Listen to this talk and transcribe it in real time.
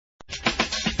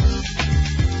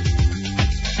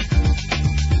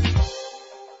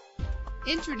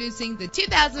Introducing the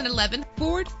 2011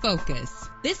 Ford Focus.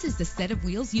 This is the set of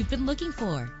wheels you've been looking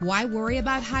for. Why worry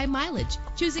about high mileage?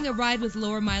 Choosing a ride with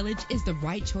lower mileage is the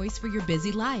right choice for your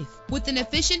busy life. With an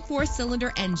efficient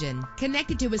 4-cylinder engine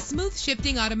connected to a smooth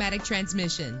shifting automatic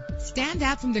transmission, stand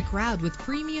out from the crowd with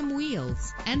premium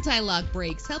wheels. Anti-lock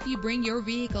brakes help you bring your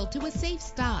vehicle to a safe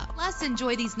stop. Plus,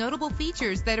 enjoy these notable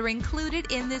features that are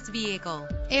included in this vehicle: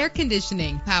 air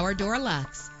conditioning, power door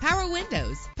locks, power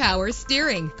windows, power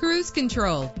steering, cruise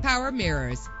control, power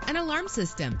mirrors, an alarm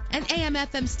system, an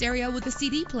AM/FM stereo with a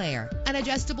CD player, an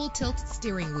adjustable tilt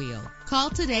steering wheel. Call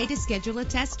today to schedule a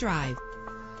test drive.